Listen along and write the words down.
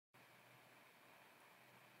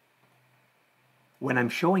When I'm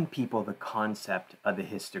showing people the concept of the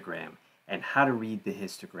histogram and how to read the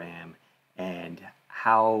histogram and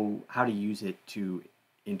how to use it to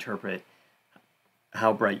interpret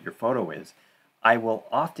how bright your photo is, I will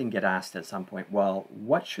often get asked at some point, well,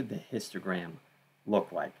 what should the histogram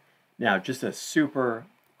look like? Now, just a super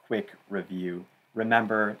quick review.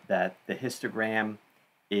 Remember that the histogram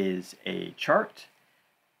is a chart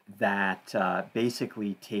that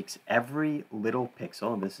basically takes every little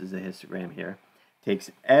pixel, and this is a histogram here,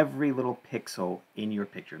 takes every little pixel in your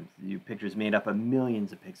picture. Your picture is made up of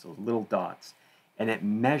millions of pixels, little dots, and it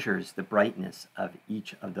measures the brightness of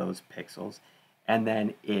each of those pixels, and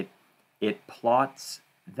then it plots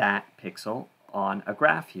that pixel on a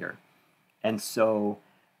graph here. And so,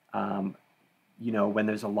 you know, when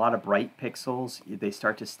there's a lot of bright pixels, they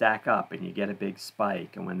start to stack up and you get a big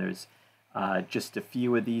spike. And when there's just a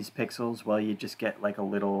few of these pixels, well, you just get like a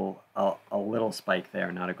little spike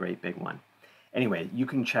there, not a great big one. Anyway, you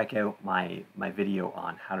can check out my video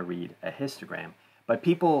on how to read a histogram. But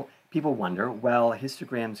people wonder, well,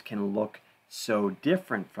 histograms can look so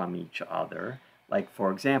different from each other. Like, for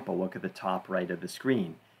example, look at the top right of the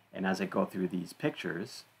screen. And as I go through these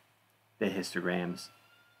pictures, the histograms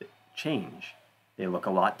change. They look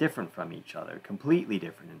a lot different from each other, completely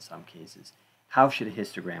different in some cases. How should a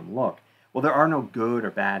histogram look? Well, there are no good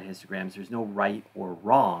or bad histograms. There's no right or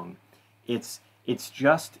wrong. It's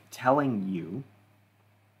just telling you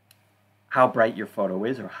how bright your photo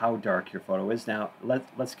is or how dark your photo is. Now,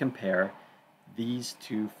 let's compare these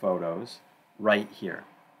two photos right here.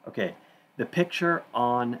 Okay, the picture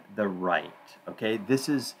on the right, okay, this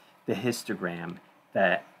is the histogram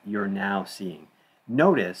that you're now seeing.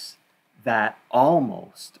 Notice that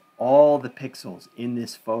almost all the pixels in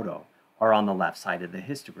this photo are on the left side of the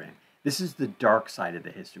histogram. This is the dark side of the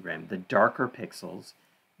histogram. The darker pixels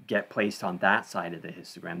get placed on that side of the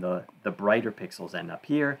histogram. The brighter pixels end up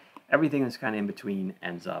here. Everything that's kind of in between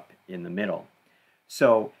ends up in the middle.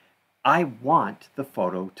 So I want the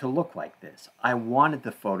photo to look like this. I wanted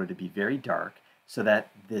the photo to be very dark so that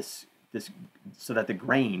the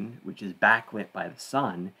grain, which is backlit by the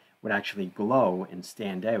sun, would actually glow and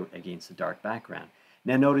stand out against the dark background.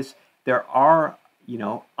 Now notice there are, you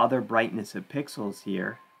know, other brightness of pixels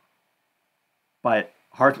here, but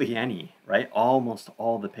hardly any, right? Almost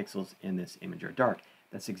all the pixels in this image are dark.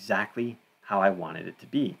 That's exactly how I wanted it to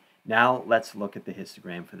be. Now let's look at the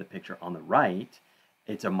histogram for the picture on the right.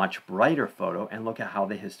 It's a much brighter photo, and look at how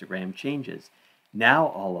the histogram changes. Now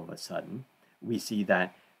all of a sudden we see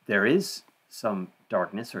that there is some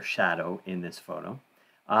darkness or shadow in this photo,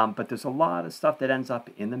 but there's a lot of stuff that ends up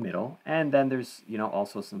in the middle, and then there's, you know,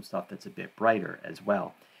 also some stuff that's a bit brighter as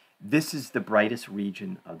well. This is the brightest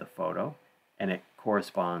region of the photo, and it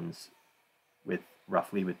corresponds with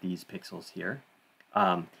roughly with these pixels here.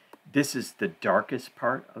 This is the darkest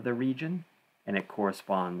part of the region, and it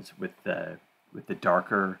corresponds with the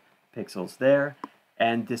darker pixels there.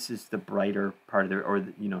 And this is the brighter part of the, or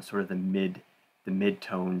the, you know, sort of the mid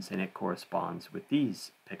tones, and it corresponds with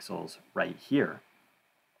these pixels right here.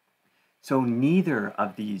 So neither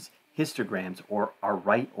of these histograms are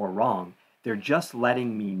right or wrong. They're just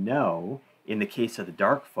letting me know, in the case of the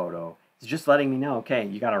dark photo, it's just letting me know, okay,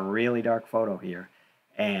 you got a really dark photo here.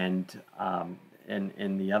 And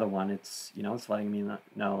in the other one, it's, you know, it's letting me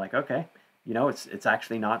know, like, okay, you know, it's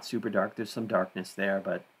actually not super dark. There's some darkness there,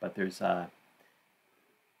 but there's a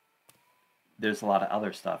lot of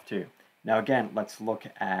other stuff too. Now again, let's look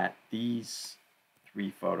at these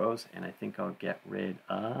three photos, and I think I'll get rid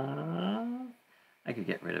of, I could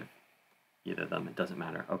get rid of either of them, it doesn't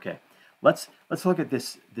matter. Okay, let's look at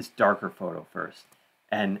this darker photo first,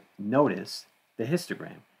 and notice the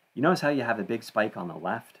histogram. You notice how you have a big spike on the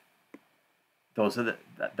left? Those are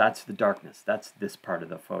that's the darkness. That's this part of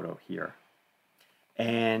the photo here.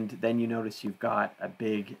 And then you notice you've got a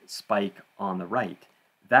big spike on the right.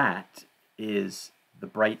 That is the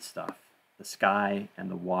bright stuff, the sky and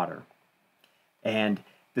the water. And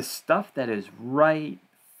the stuff that is right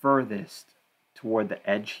furthest toward the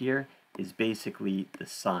edge here is basically the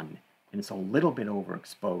sun. And it's a little bit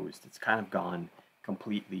overexposed. It's kind of gone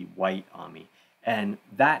completely white on me. And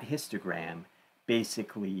that histogram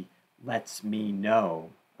basically lets me know,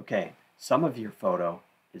 okay, some of your photo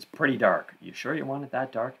is pretty dark. You sure you want it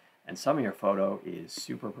that dark? And some of your photo is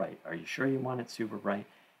super bright. Are you sure you want it super bright?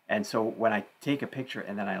 And so when I take a picture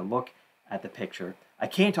and then I look at the picture, I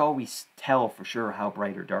can't always tell for sure how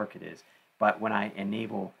bright or dark it is. But when I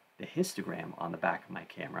enable the histogram on the back of my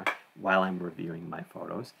camera while I'm reviewing my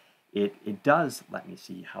photos, it does let me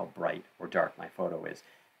see how bright or dark my photo is.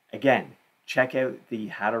 Again, check out the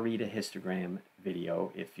How to Read a Histogram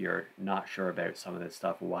video if you're not sure about some of this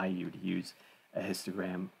stuff, why you'd use a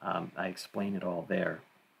histogram. I explain it all there.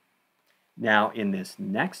 Now in this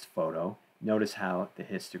next photo, notice how the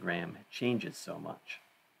histogram changes so much.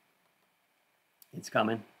 It's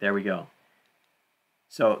coming. There we go.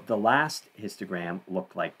 So the last histogram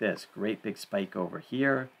looked like this. Great big spike over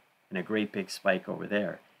here and a great big spike over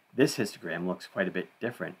there. This histogram looks quite a bit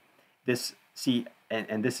different. This, see,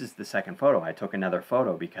 and this is the second photo. I took another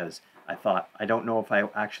photo because I thought, I don't know if I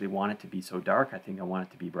actually want it to be so dark. I think I want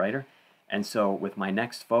it to be brighter. And so with my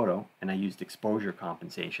next photo, and I used exposure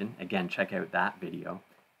compensation. Again, check out that video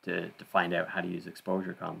to find out how to use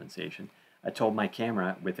exposure compensation. I told my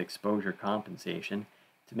camera with exposure compensation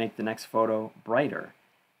to make the next photo brighter.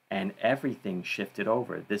 And everything shifted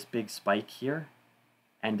over. This big spike here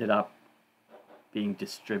ended up being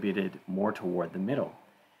distributed more toward the middle.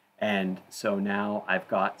 And so now I've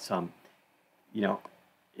got some, you know,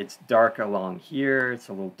 it's dark along here, it's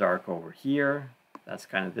a little dark over here. That's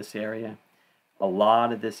kind of this area. A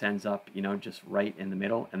lot of this ends up, you know, just right in the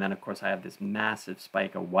middle. And then of course I have this massive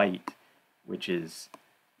spike of white, which is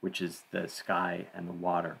the sky and the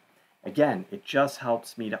water. Again, it just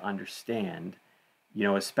helps me to understand, you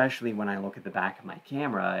know, especially when I look at the back of my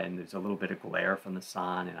camera and there's a little bit of glare from the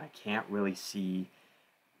sun and I can't really see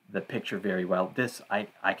the picture very well. This,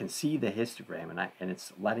 I can see the histogram and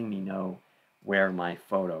it's letting me know where my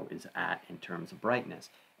photo is at in terms of brightness.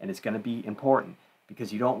 And it's going to be important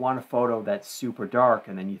because you don't want a photo that's super dark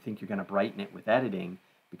and then you think you're going to brighten it with editing,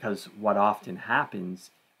 because what often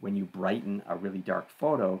happens when you brighten a really dark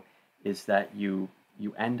photo is that you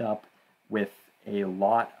end up with a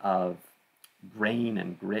lot of grain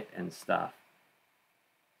and grit and stuff.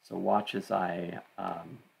 So watch as I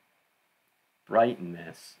brighten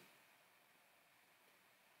this.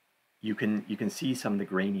 You can see some of the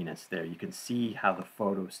graininess there. You can see how the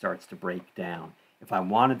photo starts to break down. If I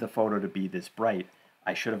wanted the photo to be this bright,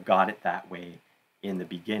 I should have got it that way in the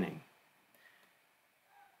beginning.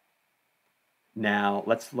 Now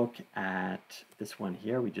let's look at this one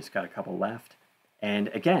here. We just got a couple left. And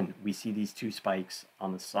again, we see these two spikes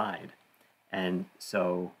on the side. And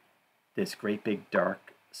so this great big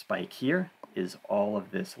dark spike here is all of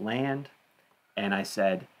this land. And I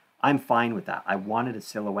said, I'm fine with that. I wanted a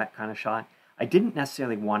silhouette kind of shot. I didn't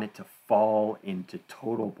necessarily want it to fall into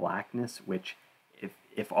total blackness, which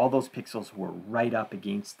if all those pixels were right up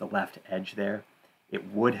against the left edge there,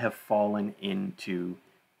 it would have fallen into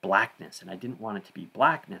blackness. And I didn't want it to be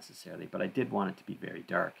black necessarily, but I did want it to be very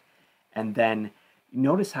dark. And then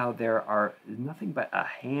notice how there are nothing but a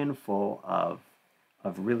handful of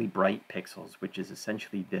really bright pixels, which is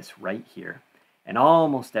essentially this right here. And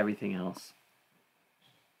almost everything else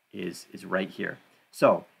is right here.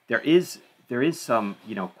 So there is some,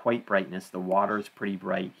 you know, quite brightness. The water is pretty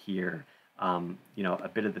bright here. You know, a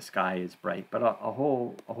bit of the sky is bright, but a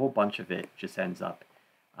whole bunch of it just ends up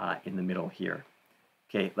in the middle here.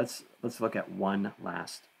 Okay, let's look at one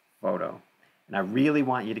last photo. And I really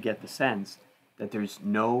want you to get the sense that there's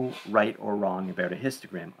no right or wrong about a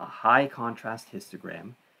histogram. A high contrast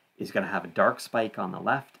histogram is going to have a dark spike on the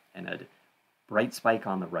left and a bright spike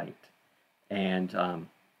on the right. And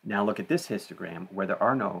now look at this histogram where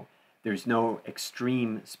there's no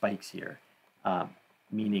extreme spikes here,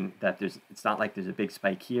 meaning that it's not like there's a big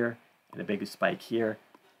spike here and a big spike here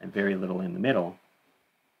and very little in the middle.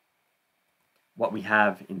 What we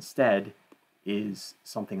have instead is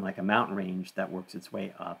something like a mountain range that works its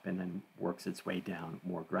way up and then works its way down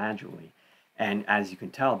more gradually. And as you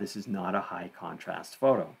can tell, this is not a high contrast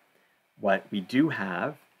photo. What we do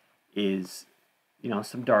have is, you know,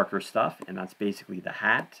 some darker stuff, and that's basically the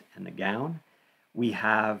hat and the gown. We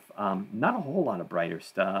have not a whole lot of brighter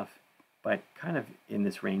stuff, but kind of in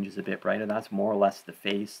this range is a bit brighter. That's more or less the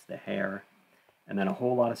face, the hair, and then a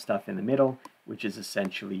whole lot of stuff in the middle, which is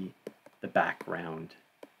essentially the background.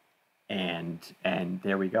 And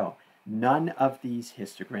there we go. None of these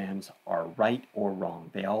histograms are right or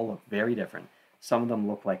wrong. They all look very different. Some of them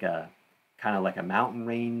look like a kind of like a mountain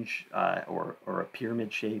range or a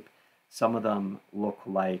pyramid shape. Some of them look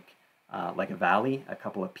like a valley, a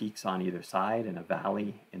couple of peaks on either side and a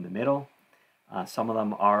valley in the middle. Some of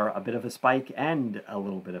them are a bit of a spike and a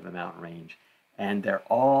little bit of a mountain range. And they're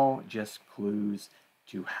all just clues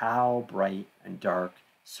to how bright and dark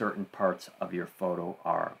certain parts of your photo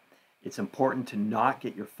are. It's important to not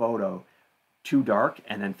get your photo too dark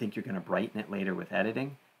and then think you're going to brighten it later with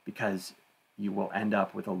editing, because you will end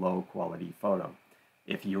up with a low quality photo.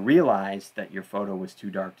 If you realize that your photo was too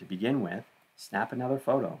dark to begin with, snap another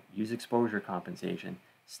photo, use exposure compensation,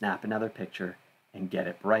 snap another picture, and get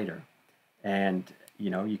it brighter. And you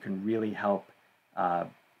know, you can really help,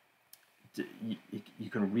 you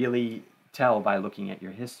can really tell by looking at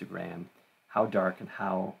your histogram how dark and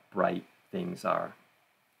how bright things are.